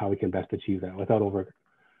and how we can best achieve that without over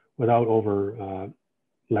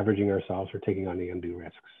leveraging ourselves or taking on the undue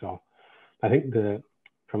risks. So I think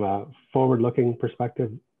from a forward-looking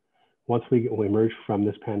perspective, once we emerge from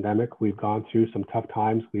this pandemic, we've gone through some tough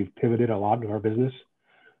times. We've pivoted a lot of our business.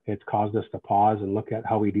 It's caused us to pause and look at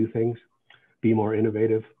how we do things, be more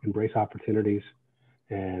innovative, embrace opportunities.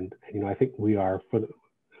 And you know, I think we are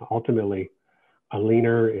ultimately a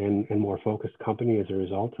leaner and more focused company as a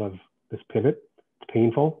result of this pivot. It's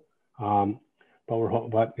painful, but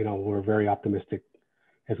we're very optimistic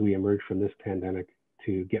as we emerge from this pandemic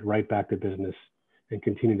to get right back to business and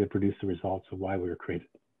continue to produce the results of why we were created.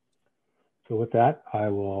 So with that, I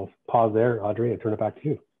will pause there, Audrey, and turn it back to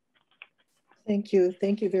you. Thank you.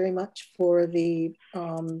 Thank you very much for the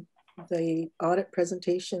audit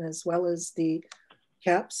presentation, as well as the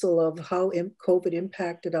capsule of how COVID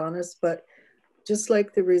impacted on us. But just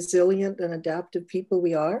like the resilient and adaptive people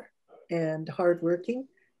we are, and hardworking,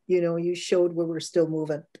 you know, you showed where we're still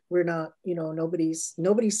moving. We're not, you know, nobody's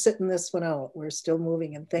sitting this one out. We're still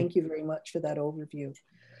moving. And thank you very much for that overview.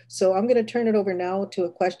 So I'm going to turn it over now to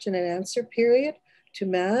a question and answer period to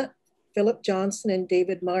Matt. Philip Johnson and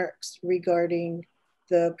David Marks regarding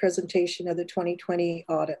the presentation of the 2020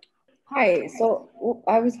 audit. Hi, so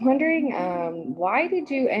I was wondering, why did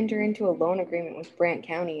you enter into a loan agreement with Brant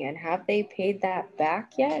County, and have they paid that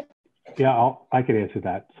back yet? Yeah, I can answer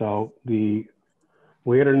that. So we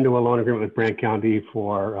entered into a loan agreement with Brant County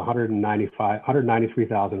for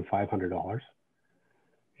 $193,500.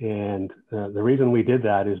 And the reason we did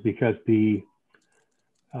that is because the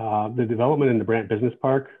development in the Brant Business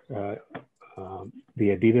Park, the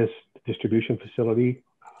Adidas distribution facility,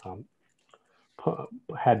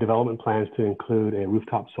 had development plans to include a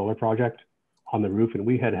rooftop solar project on the roof. And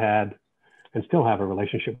we had and still have a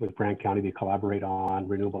relationship with Brant County to collaborate on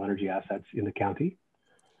renewable energy assets in the county.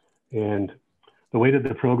 And the way that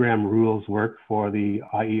the program rules work for the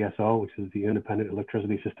IESO, which is the Independent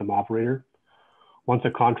Electricity System Operator, once a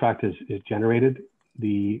contract is generated,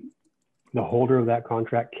 the holder of that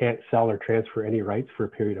contract can't sell or transfer any rights for a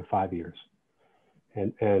period of 5 years.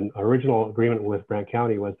 And original agreement with Brant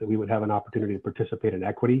County was that we would have an opportunity to participate in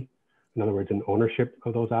equity, in other words, in ownership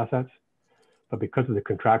of those assets. But because of the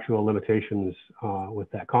contractual limitations with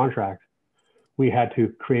that contract, we had to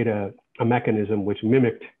create a mechanism which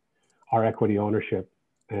mimicked our equity ownership.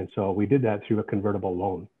 And so we did that through a convertible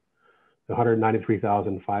loan. The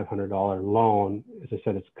 $193,500 loan, as I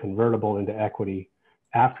said, it's convertible into equity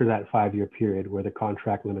after that 5-year period where the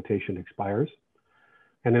contract limitation expires.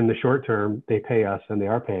 And in the short term, they pay us, and they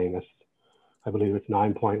are paying us, I believe it's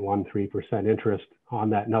 9.13% interest on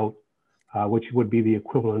that note, which would be the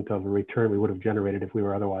equivalent of a return we would have generated if we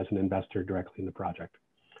were otherwise an investor directly in the project.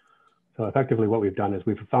 So effectively what we've done is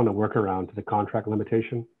we've found a workaround to the contract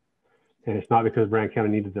limitation. And it's not because Brant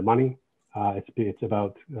County needed the money. It's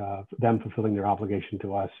about them fulfilling their obligation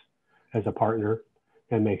to us as a partner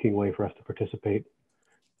and making way for us to participate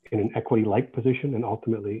in an equity-like position and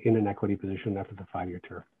ultimately in an equity position after the 5-year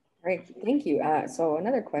term. Right, thank you. So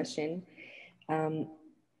another question, who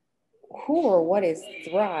or what is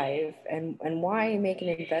Thrive, and why make an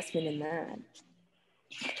investment in that?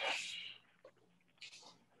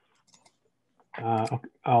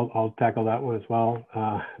 I'll tackle that one as well.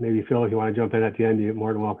 Maybe Phil, if you want to jump in at the end, you're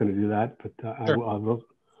more than welcome to do that. But sure. I will.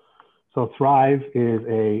 So Thrive is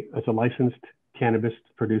a licensed cannabis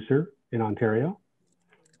producer in Ontario.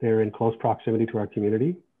 They're in close proximity to our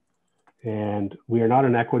community, and we are not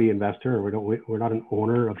an equity investor, or we're not an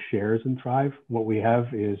owner of shares in Thrive. What we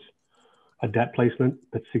have is a debt placement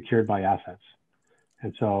that's secured by assets.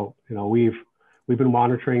 And so, we've been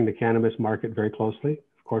monitoring the cannabis market very closely.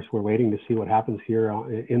 Of course, we're waiting to see what happens here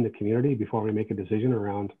in the community before we make a decision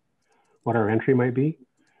around what our entry might be.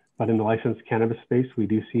 But in the licensed cannabis space, we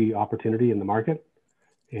do see opportunity in the market,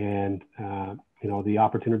 and the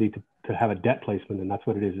opportunity to have a debt placement, and that's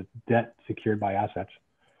what it is, it's debt secured by assets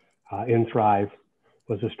in Thrive,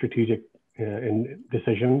 was a strategic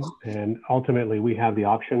decision. And ultimately, we have the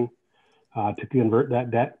option to convert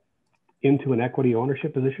that debt into an equity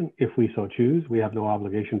ownership position if we so choose. We have no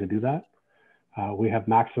obligation to do that. We have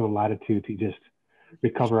maximum latitude to just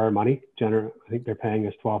recover our money. I think they're paying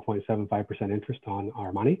us 12.75% interest on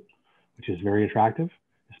our money, which is very attractive,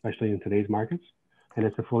 especially in today's markets. And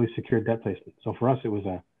it's a fully secured debt placement. So for us, it was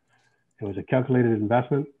a calculated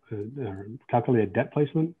investment, calculated debt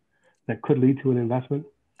placement that could lead to an investment.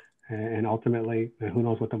 And ultimately, who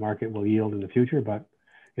knows what the market will yield in the future, but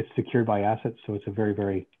it's secured by assets. So it's a very,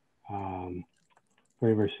 very,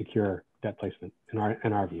 very secure debt placement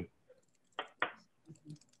in our view.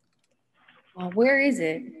 Where is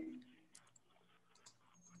it?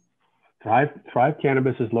 Thrive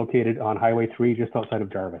Cannabis is located on Highway 3, just outside of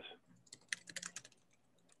Jarvis.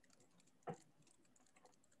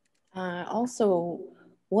 Also,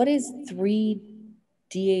 what is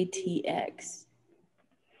 3DATX?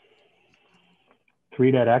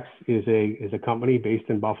 3DATX is a company based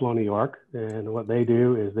in Buffalo, New York, and what they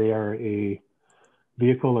do is they are a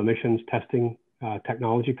vehicle emissions testing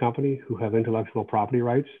technology company who have intellectual property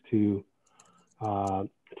rights to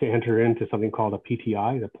enter into something called a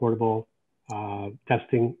PTI, the portable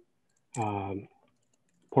testing. I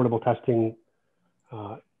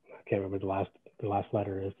can't remember the last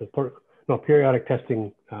letter is periodic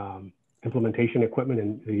testing implementation equipment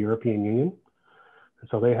in the European Union. And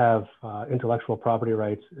so they have intellectual property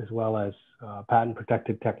rights as well as patent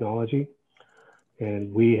protected technology.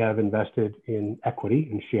 And we have invested in equity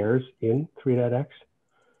and shares in 3DATX.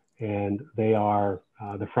 And they are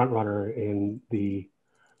the front runner in the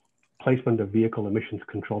placement of vehicle emissions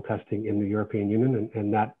control testing in the European Union.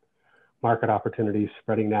 And that market opportunity is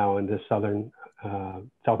spreading now into South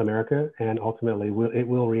America, and ultimately it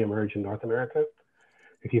will reemerge in North America.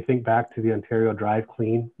 If you think back to the Ontario Drive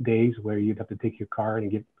Clean days where you'd have to take your car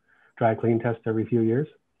and dry clean tests every few years.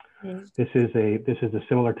 Mm. This is a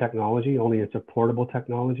similar technology, only it's a portable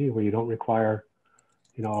technology where you don't require,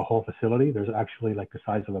 you know, a whole facility. There's actually like the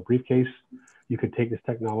size of a briefcase. You could take this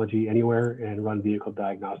technology anywhere and run vehicle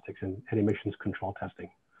diagnostics and emissions control testing.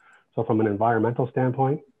 So from an environmental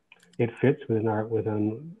standpoint, it fits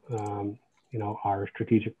within you know, our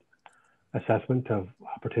strategic assessment of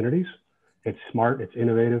opportunities. It's smart, it's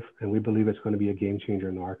innovative, and we believe it's going to be a game changer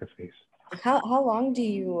in the market space. How long do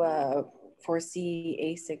you foresee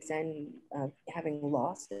A6N having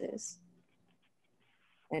losses?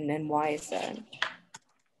 And then why is that?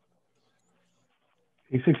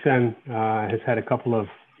 A6N has had a couple of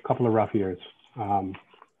rough years. You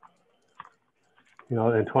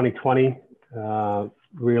know, in 2020,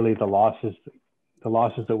 really the losses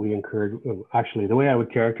that we incurred, actually the way I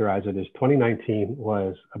would characterize it is 2019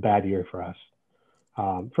 was a bad year for us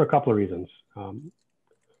for a couple of reasons.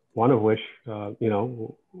 One of which, you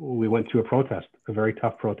know, we went through a very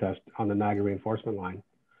tough protest on the Niagara reinforcement line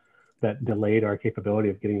that delayed our capability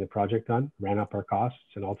of getting the project done, ran up our costs,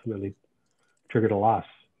 and ultimately triggered a loss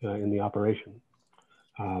in the operation.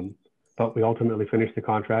 But we ultimately finished the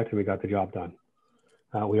contract and we got the job done.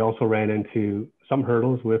 We also ran into some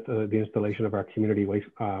hurdles with the installation of our community waste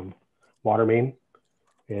water main.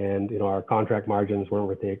 And, you know, our contract margins weren't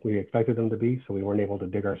what we expected them to be, so we weren't able to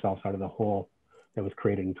dig ourselves out of the hole that was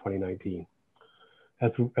created in 2019.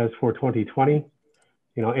 As for 2020,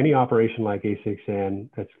 you know, any operation like A6N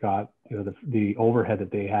that's got, you know, the overhead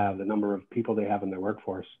that they have, the number of people they have in their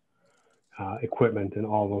workforce, equipment, and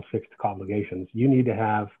all those fixed obligations, you need to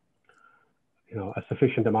have, you know, a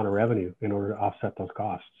sufficient amount of revenue in order to offset those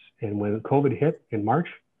costs. And when COVID hit in March,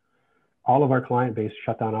 all of our client base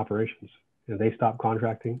shut down operations, and they stopped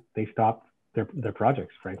contracting. They stopped their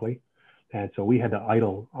projects, frankly. And so we had to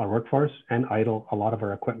idle our workforce and idle a lot of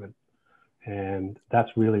our equipment. And that's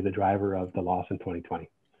really the driver of the loss in 2020.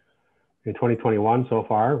 In 2021, so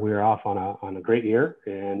far, we're off on a great year,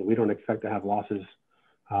 and we don't expect to have losses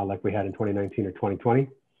like we had in 2019 or 2020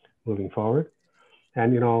 moving forward.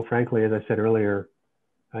 And, you know, frankly, as I said earlier,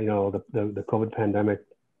 you know, the COVID pandemic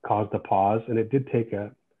caused a pause, and it did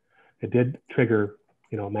trigger,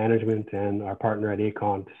 you know, management and our partner at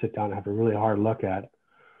Aecon to sit down and have a really hard look at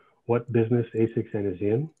what business A6N is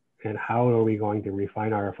in and how are we going to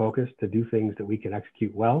refine our focus to do things that we can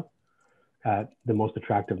execute well at the most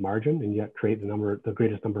attractive margin and yet create the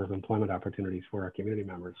greatest number of employment opportunities for our community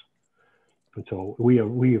members. And so we have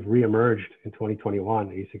reemerged in 2021,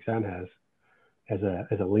 A6N has, as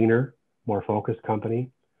a leaner, more focused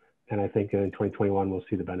company. And I think in 2021, we'll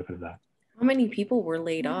see the benefit of that. How many people were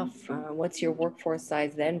laid off? What's your workforce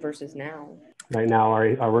size then versus now? Right now,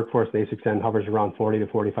 our workforce at A6N hovers around 40 to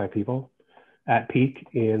 45 people. At peak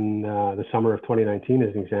in the summer of 2019,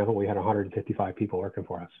 as an example, we had 155 people working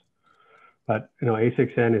for us. But, you know,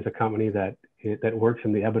 A6N is a company that works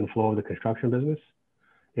in the ebb and flow of the construction business.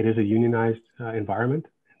 It is a unionized environment.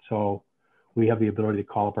 So we have the ability to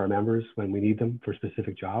call up our members when we need them for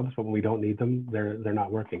specific jobs, but when we don't need them, they're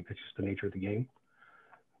not working. It's just the nature of the game.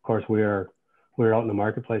 Of course, we're out in the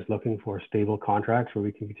marketplace looking for stable contracts where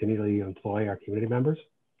we can continually employ our community members.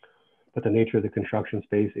 But the nature of the construction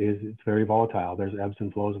space is it's very volatile. There's ebbs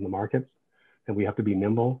and flows in the market, and we have to be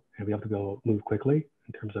nimble and we have to go move quickly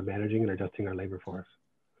in terms of managing and adjusting our labor force.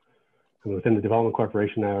 And within the development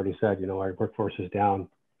corporation, I already said, you know, our workforce is down,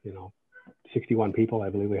 you know, 61 people, I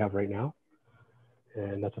believe we have right now.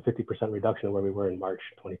 And that's a 50% reduction of where we were in March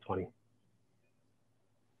 2020.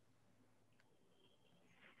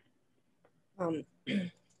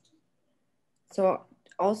 So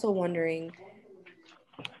also wondering,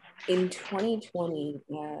 in 2020,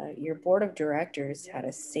 your board of directors had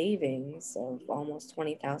a savings of almost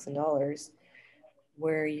 $20,000,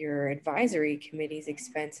 where your advisory committee's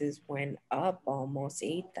expenses went up almost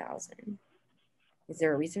 $8,000. Is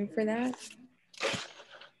there a reason for that?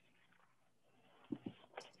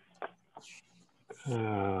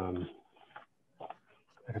 I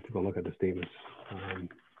have to go look at the statements.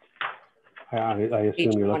 I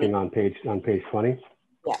assume you're looking on page 20.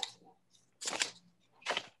 Yeah.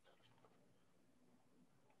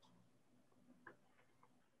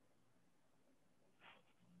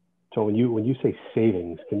 So when you say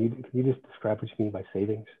savings, can you just describe what you mean by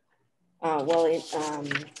savings? Well, in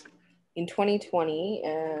 2020,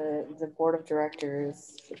 the board of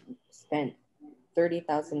directors spent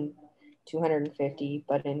 $30,250,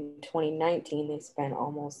 but in 2019 they spent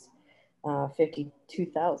almost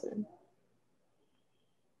 $52,000.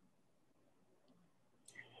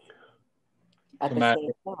 At the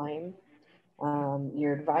same time,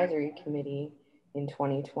 your advisory committee in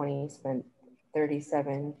 2020 spent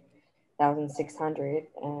 $37,000,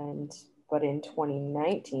 $1,600, but in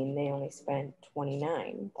 2019 they only spent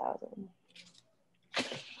 $29,000.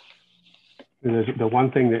 The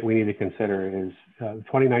one thing that we need to consider is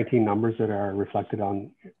 2019 numbers that are reflected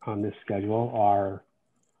on this schedule are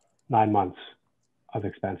 9 months of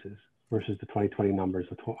expenses versus the 2020 numbers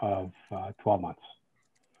of 12 months.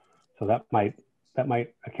 So that might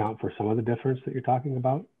account for some of the difference that you're talking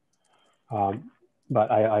about.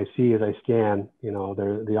 But I see as I scan, you know,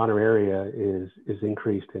 the honor area is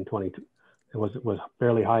increased in it was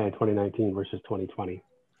fairly high in 2019 versus 2020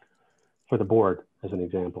 for the board as an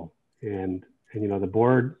example. And you know, the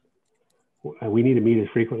board, we need to meet as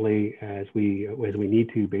frequently as we need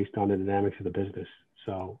to based on the dynamics of the business.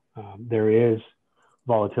 So there is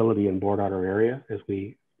volatility in board honor area as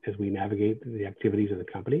we navigate the activities of the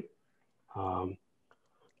company. You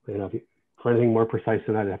know, for anything more precise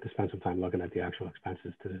than that, I'd have to spend some time looking at the actual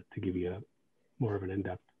expenses to give you more of an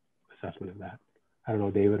in-depth assessment of that. I don't know,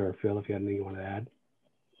 David or Phil, if you had anything you want to add.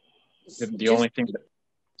 The only thing that,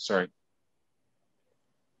 sorry.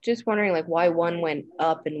 Just wondering, like, why one went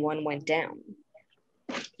up and one went down?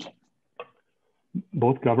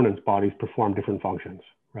 Both governance bodies perform different functions,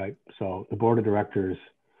 right? So the board of directors,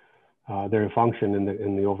 their function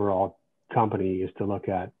in the overall company is to look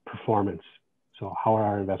at performance. So how are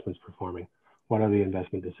our investments performing? What are the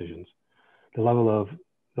investment decisions? The level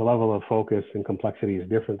of focus and complexity is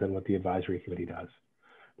different than what the advisory committee does.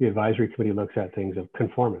 The advisory committee looks at things of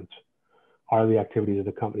conformance. Are the activities of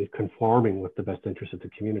the company conforming with the best interest of the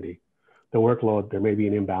community? The workload, there may be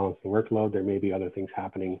an imbalance in the workload. There may be other things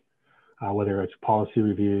happening, whether it's policy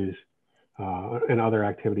reviews and other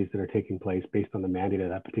activities that are taking place based on the mandate of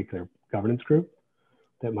that particular governance group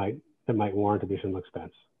that might warrant additional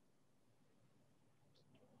expense.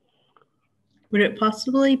 Would it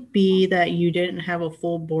possibly be that you didn't have a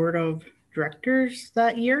full board of directors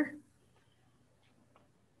that year?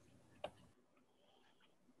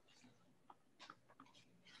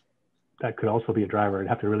 That could also be a driver. I'd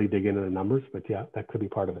have to really dig into the numbers, but yeah, that could be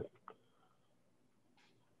part of it.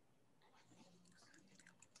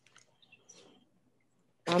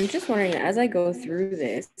 I'm just wondering, as I go through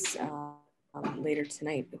this later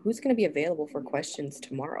tonight, who's going to be available for questions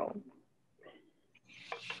tomorrow?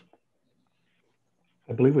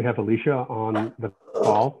 I believe we have Alicia on the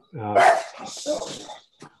call.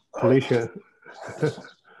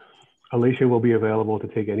 Alicia will be available to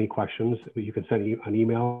take any questions. You can send an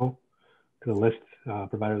email to the list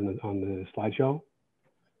provided on the slideshow,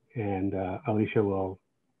 and Alicia will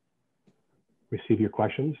receive your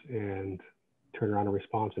questions and turn around a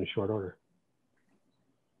response in short order.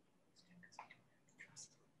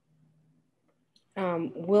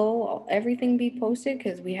 Will everything be posted?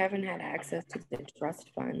 Because we haven't had access to the trust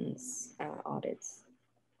funds audits.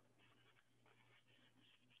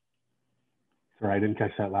 Sorry, I didn't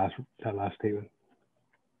catch that last statement.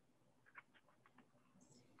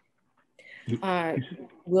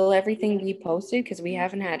 Will everything be posted? Because we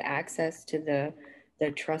haven't had access to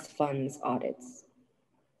the trust funds audits.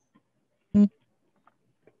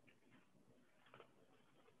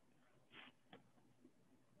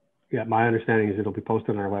 Yeah, my understanding is it'll be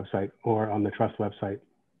posted on our website or on the trust website.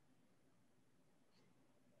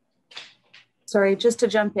 Sorry, just to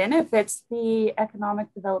jump in, if it's the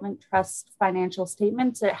Economic Development Trust financial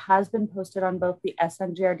statements, it has been posted on both the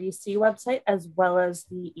SNGRDC website as well as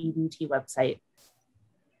the EDT website.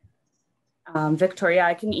 Victoria,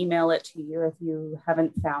 I can email it to you if you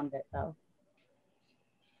haven't found it though.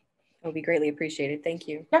 It will be greatly appreciated. Thank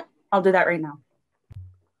you. Yeah, I'll do that right now.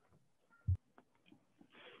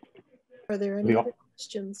 Are there any other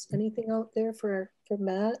questions? Anything out there for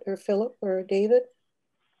Matt or Philip or David?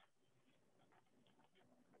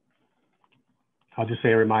 I'll just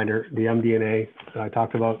say a reminder, the MD&A that I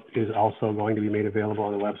talked about is also going to be made available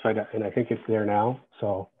on the website, and I think it's there now.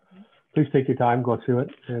 So please take your time, go through it.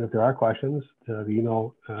 And if there are questions, the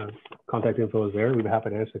email contact info is there. We'd be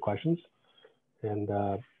happy to answer the questions. And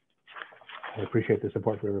I appreciate the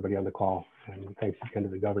support from everybody on the call. And thanks again to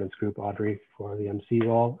the governance group, Audrey, for the MC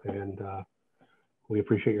role. And we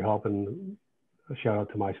appreciate your help, and a shout out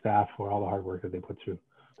to my staff for all the hard work that they put through,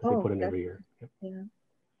 they put in every year. Yep. Yeah.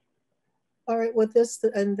 All right, with this,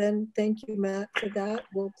 and then thank you, Matt, for that.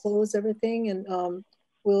 We'll close everything, and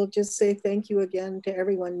we'll just say thank you again to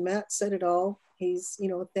everyone. Matt said it all. He's, you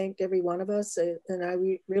know, thanked every one of us. And I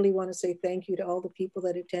really want to say thank you to all the people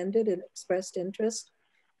that attended and expressed interest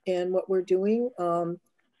in what we're doing.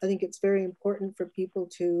 I think it's very important for people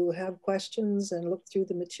to have questions and look through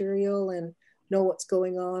the material and know what's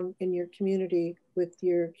going on in your community with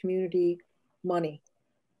your community money,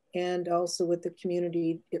 and also with the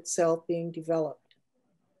community itself being developed.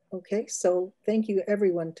 Okay, so thank you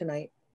everyone tonight.